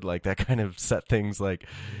it did, like that kind of set things like,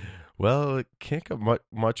 well, it can't go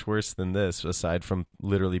much worse than this, aside from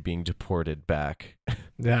literally being deported back.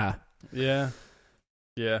 Yeah. Yeah.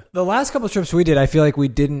 Yeah. The last couple of trips we did, I feel like we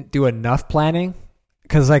didn't do enough planning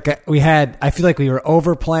because I feel like we were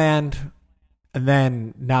over planned, and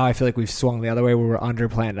then now I feel like we've swung the other way where we're under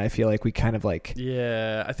planned. I feel like we kind of like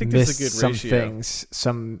Yeah. I think there's missed a good some ratio. things,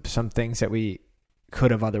 some things that we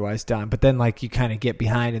could have otherwise done. But then like you kind of get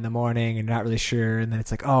behind in the morning and you're not really sure, and then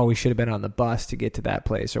it's like, oh, we should have been on the bus to get to that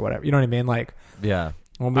place or whatever. You know what I mean? Like Yeah.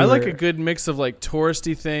 when we I like were- a good mix of like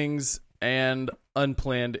touristy things and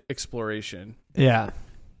unplanned exploration. yeah.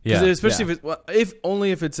 'Cause Yeah.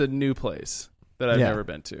 especially if it's a new place that I've Yeah. never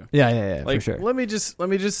been to. Yeah, Like, for sure. let me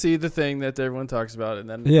just see the thing that everyone talks about, and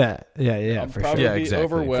then Yeah, I'll for probably sure. Yeah, be exactly.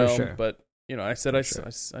 For overwhelmed. sure. But I said I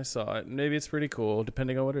For saw it. Maybe it's pretty cool,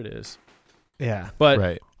 depending on what it is. Yeah. But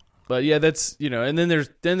Right. but yeah, that's and then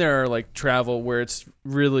there are like travel where it's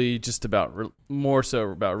really just about more so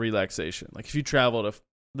about relaxation. Like if you travel to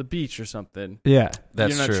the beach or something, Yeah.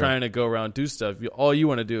 That's you're not true. trying to go around do stuff. All you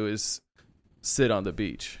want to do is sit on the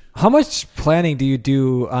beach. How much planning do you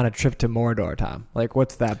do on a trip to Mordor, Tom? Like,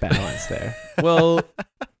 what's that balance there? Well,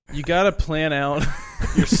 you got to plan out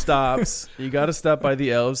your stops. You got to stop by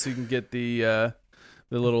the elves so you can get the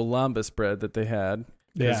little lambus bread that they had,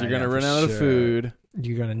 because you're gonna run out of food.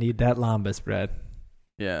 You're gonna need that lambus bread.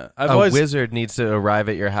 Yeah, A wizard needs to arrive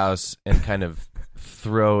at your house and kind of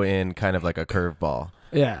throw in kind of like a curveball.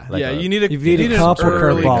 Yeah. Like yeah, a- you need You need a an couple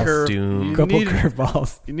early curveballs. curve. Doom. You Couple need,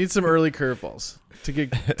 curveballs. you need some early curveballs to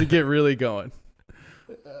get really going.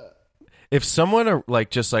 If someone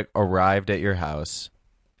just arrived at your house,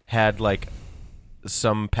 had like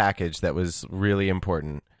some package that was really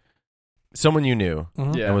important, someone you knew,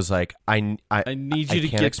 Mhm. Yeah, and was like, I need I you to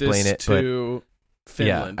can't get explain this it, but to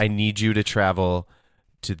Finland. yeah, I need you to travel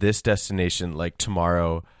to this destination like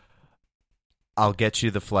tomorrow. I'll get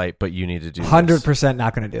you the flight, but you need to do 100%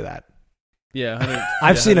 not gonna do that. Yeah,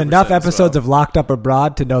 I've seen 100% enough as episodes well. of Locked Up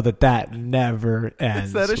Abroad to know that never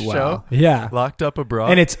ends. that a well. show? Yeah. Locked Up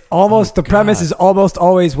Abroad. And it's almost Oh, the premise God. is almost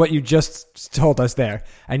always what you just told us there.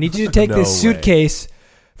 I need you to take No this way. suitcase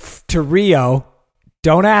to Rio.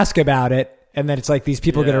 Don't ask about it. And then it's like these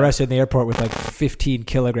people get Yeah. arrested in the airport with like 15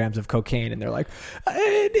 kilograms of cocaine, and they're like,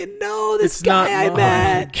 "I didn't know this It's not guy I mine."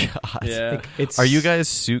 met." God. Yeah, Like, it's. Are you guys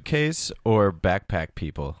suitcase or backpack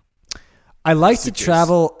people? I like to Suitcase.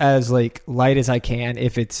 travel as like light as I can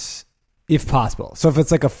if possible. So if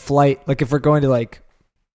it's like a flight, like if we're going to like,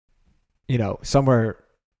 somewhere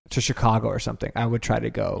to Chicago or something, I would try to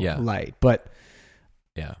go Yeah. light. But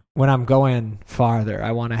Yeah. when I'm going farther,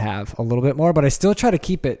 I want to have a little bit more, but I still try to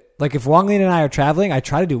keep it. Like if Wong Lin and I are traveling, I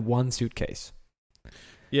try to do one suitcase.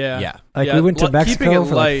 yeah, Yeah. Like Yeah, we went to keeping Mexico it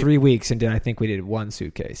for light. like 3 weeks, and I think we did one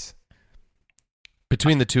suitcase.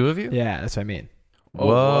 Between the two of you? Yeah, that's what I mean. Oh,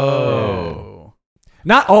 Whoa.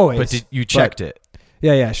 Not always. But you checked it,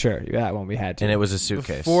 Yeah, sure. Yeah, when we had to. and it was a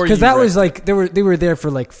suitcase. Before Because you that wrecked was like they were there for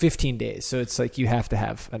like 15 days, so it's like you have to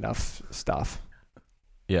have enough stuff.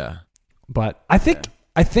 Yeah. But I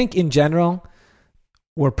think in general,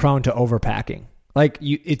 we're prone to overpacking. Like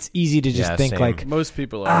it's easy to just Yeah, think same. like, Most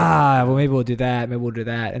people are. well, maybe we'll do that,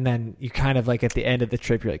 and then you kind of like at the end of the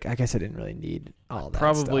trip, you're like, I guess I didn't really need all that.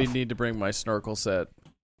 Probably stuff. need to bring my snorkel set.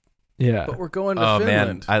 Yeah. But we're going to Oh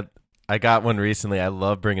Finland. man, I got one recently. I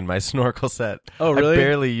love bringing my snorkel set. Oh, really? I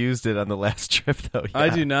barely used it on the last trip though. I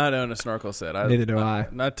Yeah. do not own a snorkel set. Neither do I.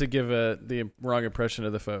 Not to give the wrong impression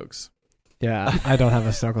of the folks. Yeah, I don't have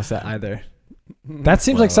a snorkel set either. That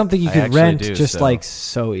seems Well, like something you I could actually rent do, just so- like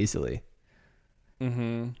so easily.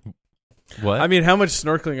 Mm-hmm. What? I mean, how much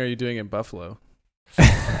snorkeling are you doing in Buffalo?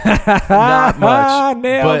 Not much,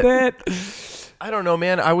 Nailed but- it. I don't know,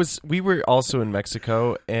 man. We were also in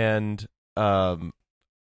Mexico, and I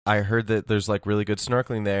heard that there's like really good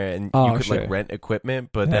snorkeling there, and Oh, you could sure. like rent equipment.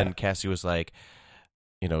 But Yeah. then Cassie was like,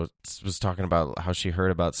 was talking about how she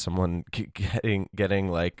heard about someone getting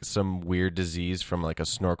like some weird disease from like a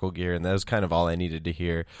snorkel gear, and that was kind of all I needed to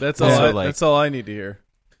hear. That's Also, all. like- That's all I need to hear.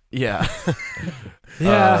 Yeah,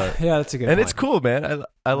 Yeah, that's a good and point. it's cool, man.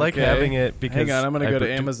 I like Okay. having it because Hang on, I'm gonna I go to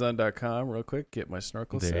booked it- Amazon.com real quick. Get my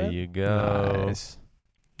snorkel There set. you go. Nice.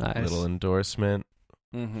 Little endorsement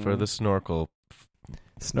Mhm. for the snorkel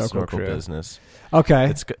Snorkel crew. business.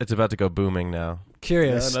 Okay. It's about to go booming now.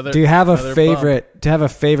 Curious. Yeah, do you have a another favorite? Do you have a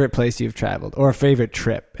favorite place you've traveled or a favorite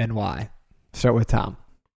trip, and why? Start with Tom.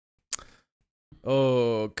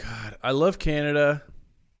 Oh God, I love Canada.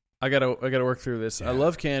 I gotta work through this. I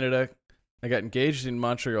love Canada. I got engaged in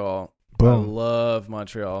Montreal. I Boom. love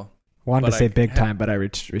Montreal. Wanted but to say I big time, but I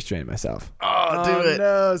restrained myself. Oh, do it.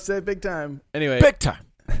 No, say big time. Anyway, Big time.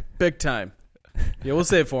 big time. Yeah, we'll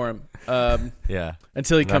say it for him. Yeah.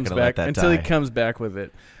 Until he I'm not comes gonna back. let that Until he die. comes back with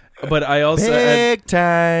it. But I also Big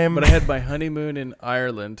time. I had my honeymoon in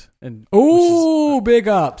Ireland, and Ooh, big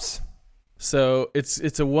ups. so it's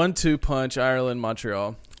a 1-2 punch. Ireland,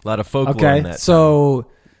 Montreal. A lot of folklore in Okay, that. so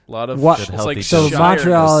A lot of What- it's Healthy like So shireness.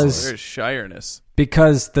 Montreal is- There's shireness.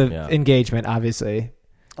 because the Yeah. engagement, obviously.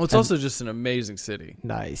 Well, it's also just an amazing city.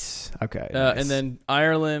 Nice. Okay. And then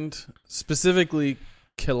Ireland, specifically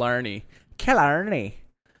Killarney. Killarney.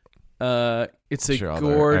 It's a I'm sure all the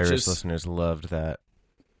Irish gorgeous. listeners loved that.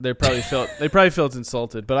 They probably felt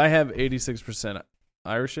insulted, but I have 86%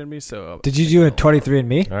 Irish in me, so Did you do a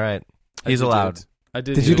 23andMe? All right. I He's did allowed. it. I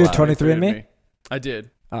did. Did you do a 23andMe? I did.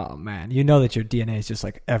 Oh man, you know that your DNA is just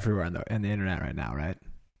like everywhere on the internet right now, right?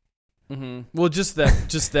 Hmm. Well, just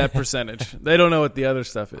that percentage. They don't know what the other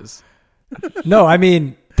stuff is. No, I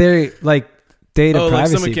mean they like data Oh, like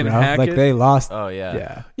privacy, someone can bro. hack Like it? they lost. Oh, yeah.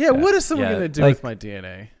 Yeah. Yeah. What is someone Yeah, gonna do like- with my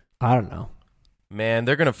DNA? I don't know. Man,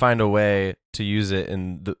 they're going to find a way to use it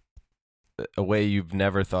in a way you've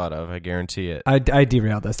never thought of. I guarantee it. I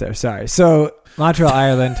derailed us there. Sorry. So Montreal,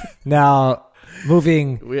 Ireland. Now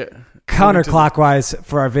moving counterclockwise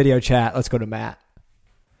for our video chat. Let's go to Matt.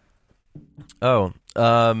 Oh,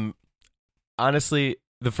 honestly,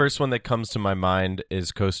 the first one that comes to my mind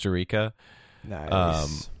is Costa Rica.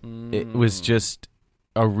 Nice. It was just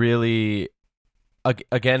a really,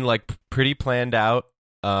 again, like pretty planned out.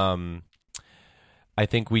 I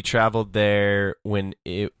think we traveled there when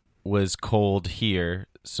it was cold here,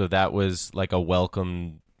 so that was like a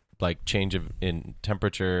welcome, like change in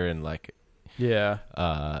temperature and like, Yeah.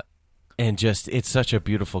 and just it's such a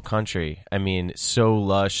beautiful country. I mean, so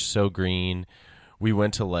lush, so green. We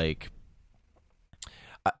went to like,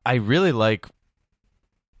 I really like,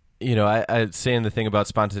 I saying the thing about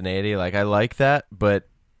spontaneity. Like I like that, but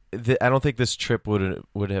I don't think this trip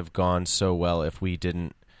would have gone so well if we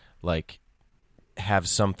didn't like have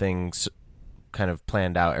something kind of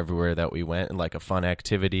planned out everywhere that we went, and like a fun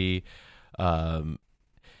activity.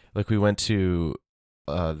 Like we went to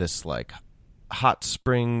this like hot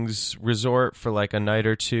springs resort for like a night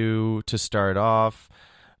or two to start off.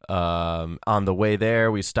 On the way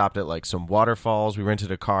there, we stopped at like some waterfalls. We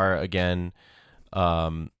rented a car again,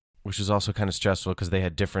 which was also kind of stressful because they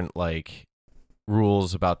had different like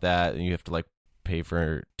rules about that, and you have to like pay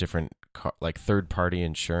for different like third-party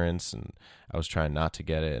insurance, and I was trying not to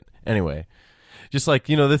get it. Anyway, just like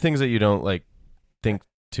the things that you don't like think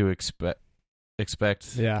to expect.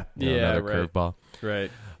 Yeah. Yeah, another right. curveball.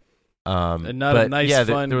 Right. And And not a nice,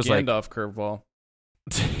 fun there was Gandalf curveball.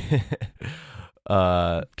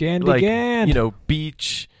 Gandy.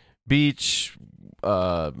 beach,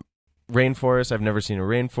 rainforest. I've never seen a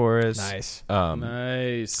rainforest. Nice.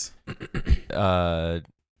 Nice.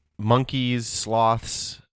 Monkeys,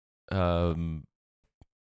 sloths. Yeah,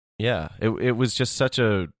 it was just such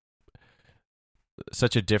a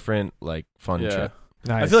different like fun Yeah. trip.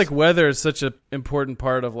 Nice. I feel like weather is such an important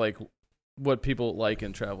part of like what people like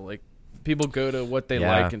in travel. Like people go to what they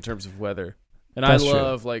Yeah. like in terms of weather, and That's I true.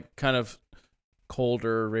 love like kind of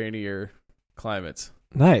colder, rainier climates.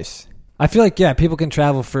 Nice. I feel like people can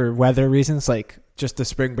travel for weather reasons, like just the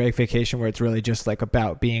spring break vacation where it's really just like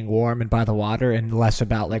about being warm and by the water, and less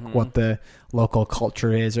about like what the local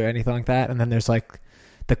culture is or anything like that. And then there's like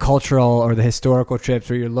the cultural or the historical trips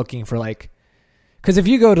where you're looking for like, because if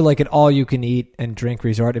you go to like an all you can eat and drink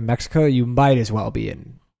resort in Mexico, you might as well be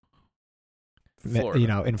in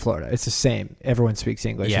Florida. in Florida. It's the same. Everyone speaks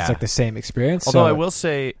English. Yeah. It's like the same experience. Although So, I will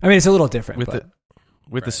say, I mean, it's a little different. with but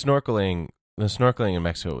the snorkeling in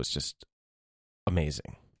Mexico was just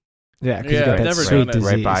amazing. yeah, 'cause Yeah, you got I've that never sweet done it.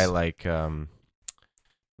 disease. Right by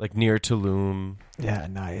like near Tulum Yeah,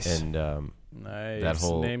 nice. and Nice. that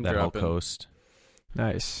whole Name whole dropping. coast.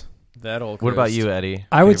 Nice. That whole. What about coast. you, Eddie?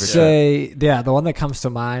 I would Favorite say, the one that comes to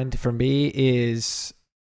mind for me is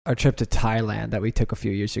our trip to Thailand that we took a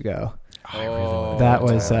few years ago. trip? I really wanna That go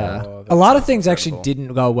to was Thailand. a lot of sounds things actually incredible.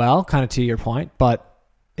 didn't go well, kind of to your point, but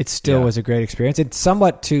it still Yeah. was a great experience. It's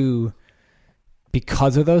somewhat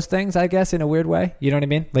because of those things, I guess, in a weird way. You know what I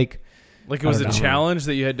mean? Like, Like it was I a don't know. challenge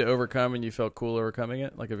that you had to overcome, and you felt cool overcoming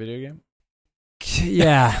it, like a video game.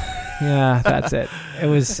 yeah, that's it. It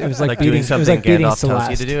was like beating, doing it something was like beating Gandalf tells you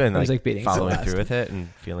Celeste. to do, and it was like like beating following Celeste. through with it and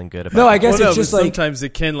feeling good about. No, I it. guess Well, it's no, just but like sometimes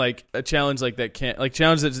it can like a challenge like that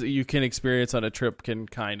challenge that you can experience on a trip can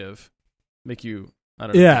kind of make you I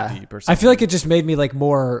don't know, Yeah. deep or something. I feel like it just made me like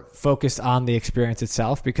more focused on the experience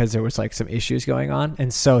itself because there was like some issues going on.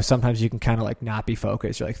 And so sometimes you can kind of like not be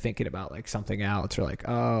focused or like thinking about like something else or like,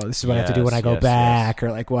 oh, this is what I have to do when I go back or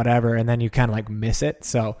like whatever. And then you kind of like miss it.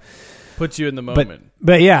 So puts you in the moment.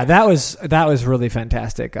 But yeah, that was really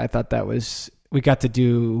fantastic. I thought that was, we got to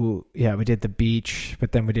do, we did the beach,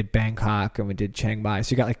 but then we did Bangkok and we did Chiang Mai.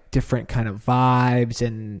 So you got like different kind of vibes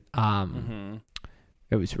and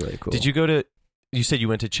it was really cool. Did you go to? You said you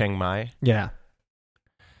went to Chiang Mai. Yeah.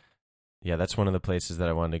 Yeah, that's one of the places that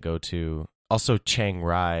I wanted to go to. Also, Chiang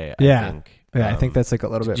Rai. Yeah. I think. Yeah, I think that's like a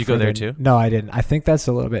little bit. Did you go there further- too? No, I didn't. I think that's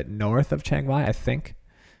a little bit north of Chiang Mai. I think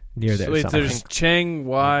near there. So wait, somewhere. there's Chiang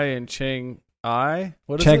Mai and Chiang Ai.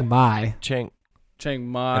 What is Chiang it? Mai. Chiang Chiang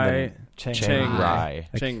Mai. Chiang Rai.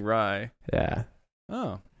 Like- Chiang Rai. Yeah.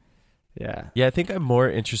 Oh, Yeah. Yeah, I think I'm more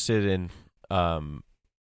interested in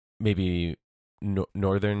maybe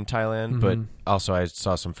northern Thailand, but Mhm. also I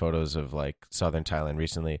saw some photos of like southern Thailand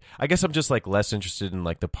recently. I guess I'm just like less interested in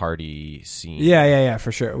like the party scene. Yeah,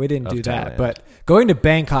 for sure. We didn't Of do that, Thailand. but going to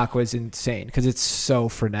Bangkok was insane because it's so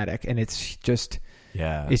frenetic and it's just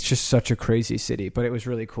such a crazy city. But it was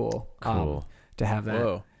really cool, Cool. to have that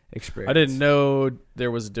whoa. experience. I didn't know there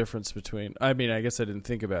was a difference between. I mean, I guess I didn't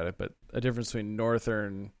think about it, but a difference between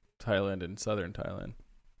northern Thailand and southern Thailand.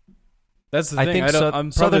 That's the I thing. think I'm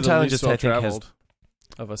probably southern the Thailand least just, well I think, has- traveled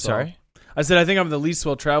of us all. Sorry? I said I think I'm the least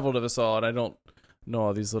well traveled of us all, and I don't know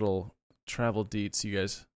all these little travel deets you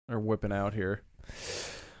guys are whipping out here.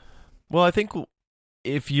 Well, I think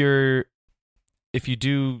if you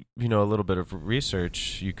do, a little bit of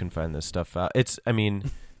research, you can find this stuff out. I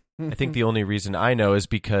think the only reason I know is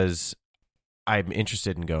because I'm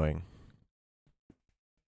interested in going.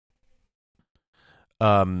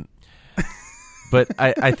 But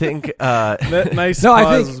I think That nice No, I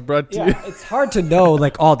pause think- was brought to you. Yeah, it's hard to know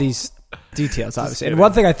like all these details, obviously. And kidding.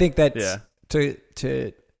 one thing I think that's Yeah.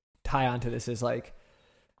 to tie onto this is like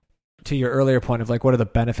to your earlier point of like what are the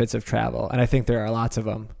benefits of travel, and I think there are lots of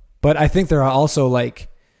them. But I think there are also like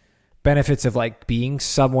benefits of like being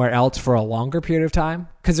somewhere else for a longer period of time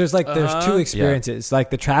because there's two experiences. Like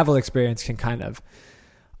the travel experience can kind of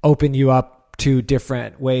open you up to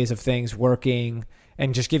different ways of things working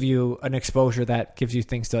and just give you an exposure that gives you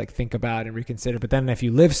things to like think about and reconsider. But then if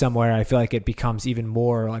you live somewhere, I feel like it becomes even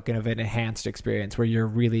more like an enhanced experience where you're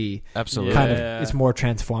really absolutely. kind of, Yeah. it's more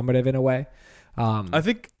transformative in a way. I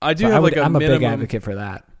think I do So have like a I'm minimum. a big advocate for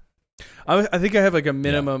that. I think I have like a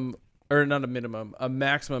minimum, or not a minimum, a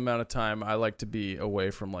maximum amount of time I like to be away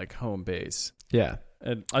from like home base. Yeah.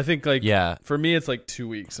 And I think like Yeah. for me it's like 2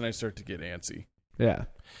 weeks, and I start to get antsy. Yeah.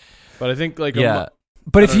 But I think like Yeah.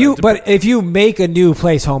 But I if don't you know, if you make a new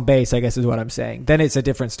place home base, I guess is what I'm saying, then it's a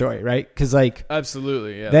different story, right? Because like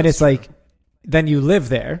absolutely, yeah. then that's it's like then you live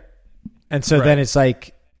there, and so Right. then it's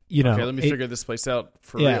like okay, let me figure this place out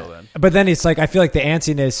for real then. But then it's like I feel like the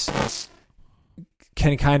antsiness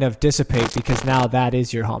can kind of dissipate because now that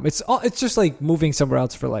is your home. It's just like moving somewhere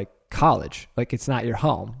else for like college. Like it's not your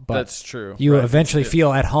home, but That's true. you Right. eventually Yeah.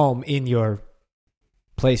 feel at home in your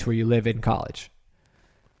place where you live in college.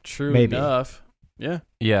 True maybe. enough. Yeah.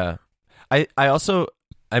 Yeah. I also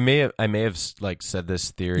I may have like said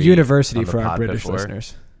this theory University on the for our pod British before.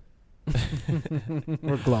 listeners.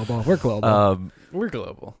 We're global. We're global. We're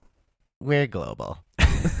global. We're global.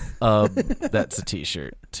 That's a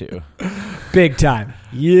t-shirt too. Big time.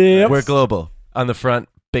 Yeah. We're global on the front,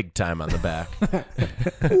 big time on the back.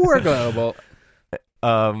 We're global.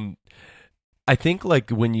 I think like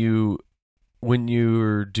when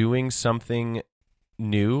you're doing something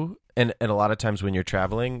new, and a lot of times when you're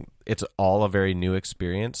traveling, it's all a very new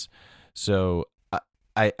experience. So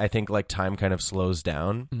I think like time kind of slows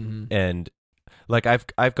down, Mm-hmm. and like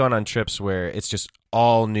I've gone on trips where it's just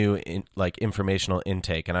all new like informational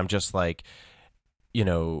intake, and I'm just like,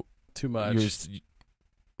 Too much.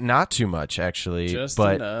 not too much actually, Just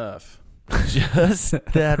but enough. just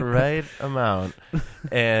that right amount.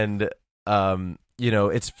 And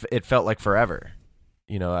it felt like forever.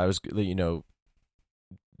 I was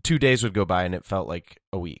 2 days would go by and it felt like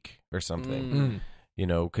a week or something.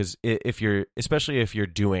 Because especially if you're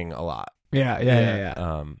doing a lot, Yeah.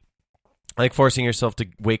 like forcing yourself to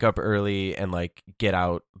wake up early and like get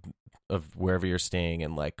out of wherever you're staying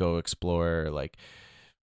and like go explore, like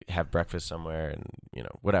have breakfast somewhere and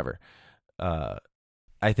whatever.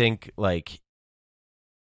 I think like,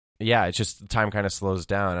 yeah, it's just time kind of slows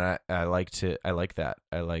down, and I like that.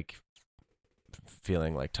 I like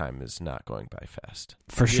feeling like time is not going by fast.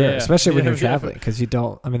 For sure, Yeah. especially when Yeah, you're yeah. traveling, because you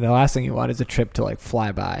don't. I mean, the last thing you want is a trip to like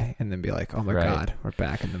fly by and then be like, "Oh my Right. god, we're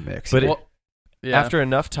back in the mix." But Well, Yeah. after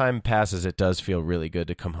enough time passes, it does feel really good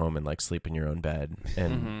to come home and like sleep in your own bed,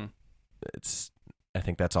 and I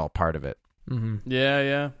think that's all part of it. Mm-hmm.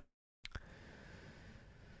 Yeah.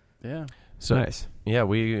 So Nice. yeah,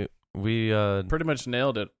 we Pretty much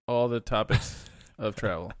nailed it. All the topics of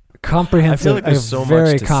travel. Comprehensive. I feel like there's so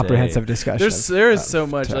very much to comprehensive say. discussion. There is of so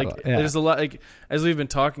much. travel. Like Yeah. there's a lot. Like as we've been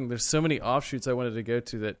talking, there's so many offshoots I wanted to go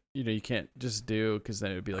to that you can't just do because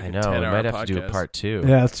then it would be like I a know 10-hour we might have podcast. to do a part 2.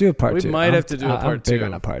 Yeah, let's do a part We 2. might have to do a I'm part big 2.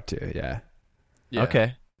 on a part 2. Yeah. Yeah.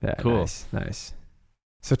 Okay. Yeah. Cool. Nice.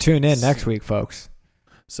 So tune in next week, folks.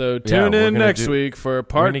 So Yeah, tune we're in gonna next do- week for we're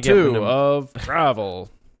part gonna get 2 into- of travel.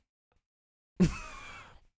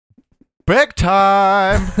 Big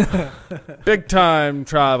time. Big time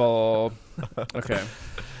travel. Okay.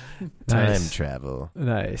 Time Nice. travel.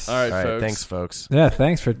 Nice. All right, All right, folks. thanks, folks. Yeah.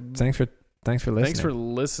 Thanks for listening. Thanks for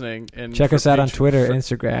listening and Check for us out on Patreon- Twitter, for-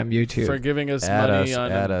 Instagram, YouTube. for giving us Add money us,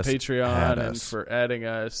 on add us, Patreon add and us. for adding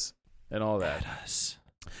us and all that. Us.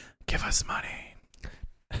 Give us money.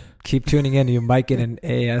 Keep tuning in. You might get an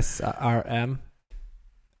ASRM.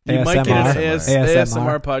 You might get an ASMR.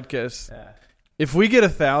 ASMR podcast. If we get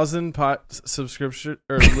 1,000 subscription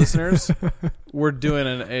or listeners, we're doing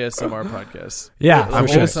an ASMR podcast. Yeah, I'm for going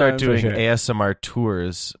to sure. start For doing sure. ASMR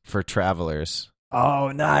tours for travelers. Oh,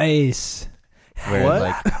 nice. Where What?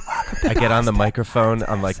 like I get on the microphone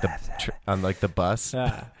on like the bus.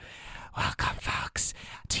 Yeah. Welcome, folks.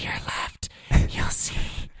 To your left, you'll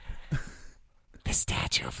see the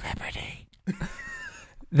Statue of Liberty.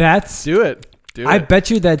 That's. Do it. Do I it. bet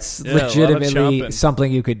you that's Yeah, a lot of legitimately chomping.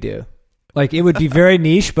 something you could do. Like it would be very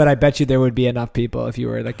niche, but I bet you there would be enough people if you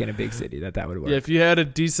were like in a big city that would work. Yeah, if you had a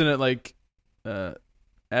decent like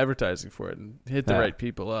advertising for it and hit the Yeah. right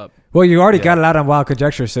people up. Well, you already Yeah. got it out on Wild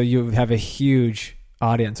Conjecture, so you have a huge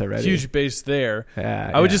audience already. Huge base there.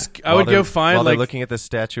 Yeah, I would yeah. just I would go find while like they're looking at the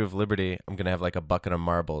Statue of Liberty. I'm gonna have like a bucket of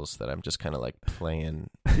marbles that I'm just kind of like playing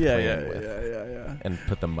yeah, with. and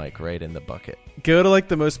put the mic right in the bucket. Go to like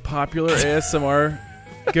the most popular ASMR.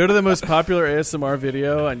 Go to the most popular ASMR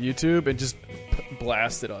video on YouTube and just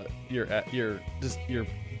blast it on your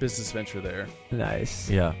business venture there. Nice.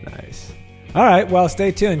 Yeah. Nice. All right. Well,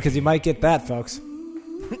 stay tuned because you might get that, folks.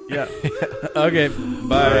 Yeah. Okay.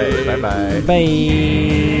 Bye. Bye bye.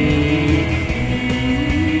 Bye.